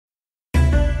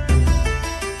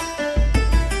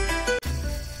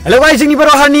Hello guys, जोंनि बर'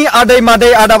 हारिनि आदै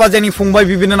मादै आदा बाजैनि फंबाय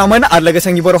बिबिनानावमोन आरो लोगोसे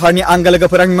जोंनि बर' हारिनि आंगो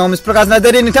लोगोफोर आंनि मामुस प्रकाश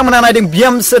नार्जारि नोंथांमोना नायदों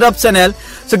बियाम सोदोब चेनेल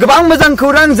गोबां मोजां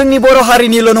खौरां जोंनि बर'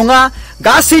 हारिनिल' नङा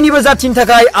गासैनिबो जाथिनि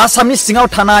थाखाय आसामनि सिङाव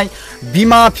थानाय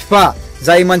बिमा बिफा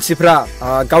जाय मानसिफ्रा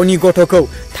गावनि गथ'खौ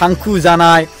थांखु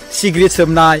जानाय सिगारेट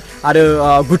सोबनाय आरो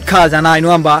गुटखा जानाय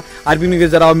नङा होमबा आरो बिनि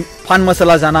गेजेराव पान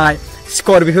मसाला जानाय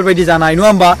स्कर बेफोरबायदि जानाय नङा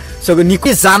होमबा स'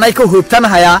 निखि जानायखौ होबथानो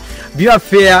हाया बिमा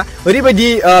बिफाया ओरैबायदि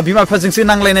बिमा बिफाजोंसो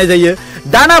नांलायनाय जायो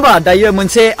दानाबा दायो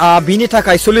मोनसे बिनि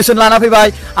थाखाय सल्युसन लाना फैबाय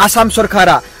आसाम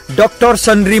सरकारा डक्टर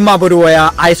चन्द्रिमा बरुवाया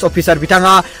आइएस अफिसार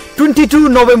बिथाङा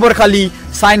 22 नभेम्बर खालि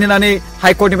साइन होनानै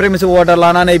हाइकर्टनिफ्राय मोनसे अर्डार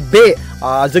लानानै बे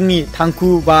जोंनि थांखु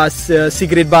बा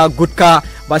सिगारेट बा गुटखा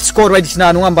बा स्कर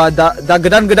बायदिसिना नङा होमबा दा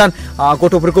गोदान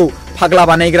गथ'फोरखौ फाग्ला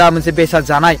बानायग्रा मोनसे बेसाद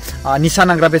जानाय निसा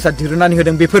नांग्रा बेसाद दिरुननानै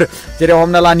होदों बेफोर जेरै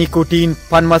हमना ला निक'टिन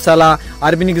पान मसाला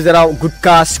आरो बिनि गेजेराव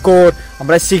गुटखा स्कर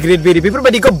ओमफ्राय सिगारेट बेरि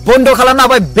बेफोरबायदिखौ बन्द खालामना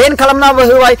होबाय बेन खालामना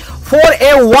होबाय फर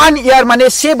ए 1 इयार माने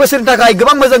 1 बोसोरनि थाखाय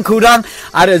गोबां मोजां खौरां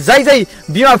आरो जाय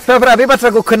बिमा बिफाफोरा बे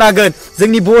बाथ्राखौ खोनागोन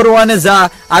जोंनि बर'आनो जा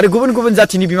आरो गुबुन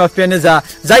जाथिनि बिमा बिफायानो जा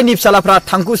जायनि फिसालाफ्रा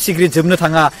थांखु सिगारेट जोबनो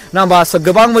थाङा ना होमबा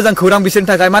गोबां मोजां खौरां बिसोरनि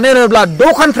थाखाय मानो होनोब्ला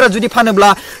दखानफ्रा जुदि फानोब्ला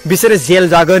बिसोरो जेल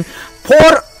जागोन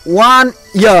फर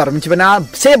 1 इयार मिथिबायना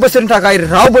 1 बोसोरनि थाखाय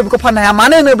रावबो बेखौ फाननो हाया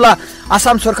मानो होनोब्ला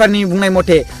आसाम सरकारनि बुंनाय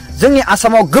मथे जोंनि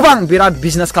आसामाव गोबां बिराद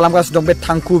बिजनेस खालामगासिनो दं बे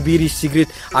थांखु बिरि सिगारेट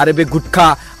आरो बे गुटखा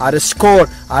आरो स्कर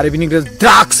आरो बिनि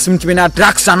ड्राग्स मिथिबायना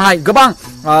ड्राग्स जानाय गोबां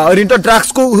ओरैनोथ'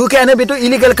 ड्राग्सखौ होखायानो बेथ'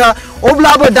 इलिगेलखा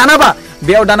अब्लाबो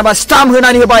दानाबा स्टाम्प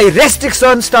होनानै होबाय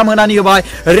रेस्ट्रिक्शन स्टाम्प होनानै होबाय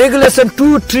रेगुलेशन 2,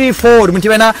 3, 4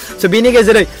 मिथिबायना स' बेनि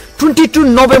गेजेरै 22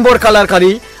 नभेम्बर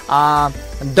खालि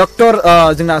डक्टर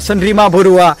जोंना चन्द्रिमा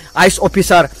बरुवा आइएस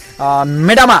अफिसार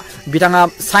मेडामा बिथाङा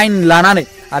साइन लानानै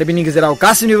आरो बिनि गेजेराव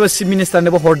गासिनिबो चिफ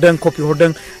मिनिस्टारनोबो हरदों कपि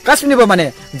हरदों गासिनिबो माने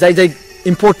जाय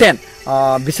इम्पर्टेन्ट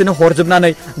बिसोरनो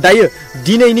हरजोबनानै दायो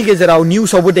दिनैनि गेजेराव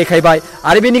निउसावबो देखायबाय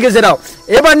आरो बेनि गेजेराव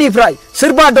एबारनिफ्राय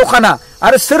सोरबा दखाना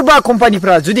आरो सोरबा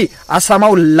कम्पानिफ्रा जुदि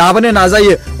आसामाव लाबोनो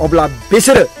नाजायो अब्ला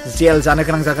बिसोरो जेल जानो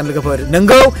गोनां जागोन लोगोफोर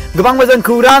नंगौ गोबां मोजां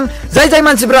खौरां जाय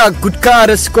मानसिफ्रा गुटखा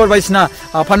आरो स्कर बायदिसिना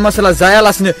पान मसाला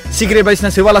जायालासिनो सिगारेट बायदिसिना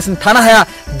सोबालासिनो थानो हाया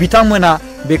बिथांमोना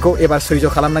बेखौ एबार सैज'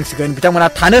 खालामनांसिगोन बिथांमोना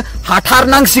थानो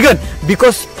हाथारनांसिगोन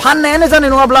बिकज फाननायानो जानाय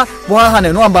नङाब्ला बहा हानो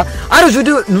नङा होमबा आरो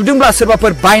जुदि नुदोंब्ला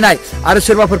सोरबाफोर बायनाय आरो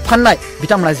सोरबाफोर फाननाय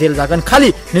बिथांमोना जेल जागोन खालि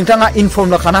नोंथाङा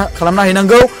इनफर्म खालामना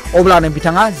हैनांगौ अब्लानो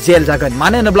बिथाङा जेल जागोन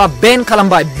मानो होनोब्ला बेन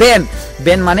खालामबाय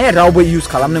बेन माने रावबो इउज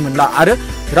खालामनो मोनला आरो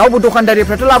रावबो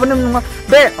दखानदारिफ्राथ' लाबोनो नङा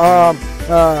बे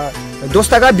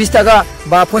 10 थाखा 20 थाखा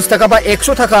बा 50 थाखा बा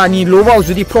 100 थाखानि लबाव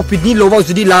जुदि प्रफिटनि लबाव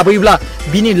जुदि लाबोयोब्ला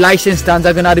बिनि लाइसेन्स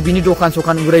दानजागोन आरो बिनि दखान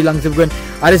सखान उरायलांजोबगोन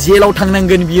आरो जेलाव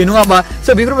थांनांगोन बियो नङा होमबा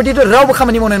स' बेफोरबायदिथ' रावबो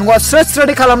खामानि मावनाय नङा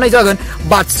स्रेट खालामनाय जागोन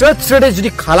बाट स्रेट जुदि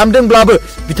खालामदोंब्लाबो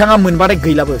बिथाङा मोनबाथाय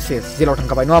गैलाबो जेलाव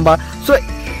थांखाबाय नङा होमबा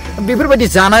स' बेफोरबायदि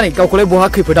जानानै गावखौलाय बहा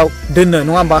खैफोदाव दोननो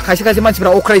नङा होमबा खायसे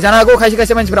मानसिफ्रा अख्राय जानो हागौ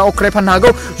खायसे मानसिफ्रा अख्राय फाननो हागौ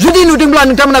जुदि नुदोंब्ला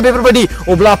नोंथांमोना बेफोरबायदि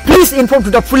अब्ला प्लिज इनफर्म टु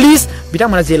द पुलिस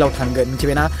बिथांमोना जेलाव थांगोन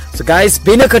मिथिबायना स' गाइस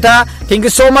बेनो खोथा थेंक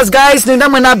इउ स' माच गाइस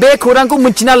नोंथांमोना बे खौरांखौ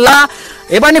मिथिना ला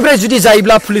एबारनिफ्राय जुदि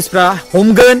जायोब्ला पुलिसफ्रा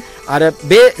हमगोन आरो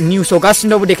बे निउसाव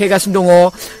गासिनावबो देखायगासिनो दङ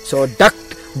स'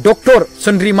 doctor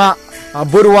Chandrima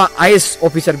Baruah IS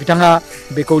officer बिथाङा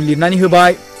बेखौ लिरनानै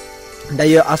होबाय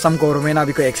दायो आसाम गभर्नमेन्टआ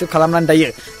बेखौ एक्सेप्ट खालामनानै दायो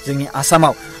जोंनि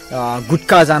आसामाव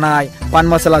गुटखा जानाय पान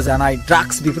मसाला जानाय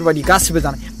ड्राग्स बेफोरबायदि गासिबो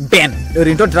जानाय बेन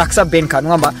ओरैनोथ' ड्राग्सआ बेनखा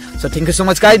नङा होमबा स' थेंक इउ स'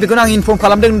 माच गाइस बेखौनो आं इनफर्म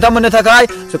खालामदों नोंथांमोननो थाखाय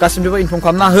स' गासिबो इनफर्म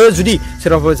खालामना हो जुदि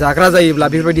सोरबाफोर जाग्रा जायोब्ला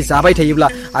बेफोरबायदि जाबाय थायोब्ला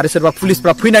आरो सोरबा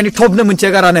पुलिसफ्रा फैनानै थबनो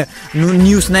मोनथिया गारानो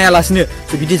निउस नायालासिनो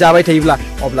स' बिदि जाबाय थायोब्ला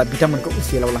अब्ला बिथांमोनखौ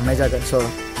जेलाव लांनाय जागोन स'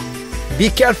 बि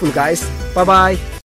केयारफुल गाइस बाय बाय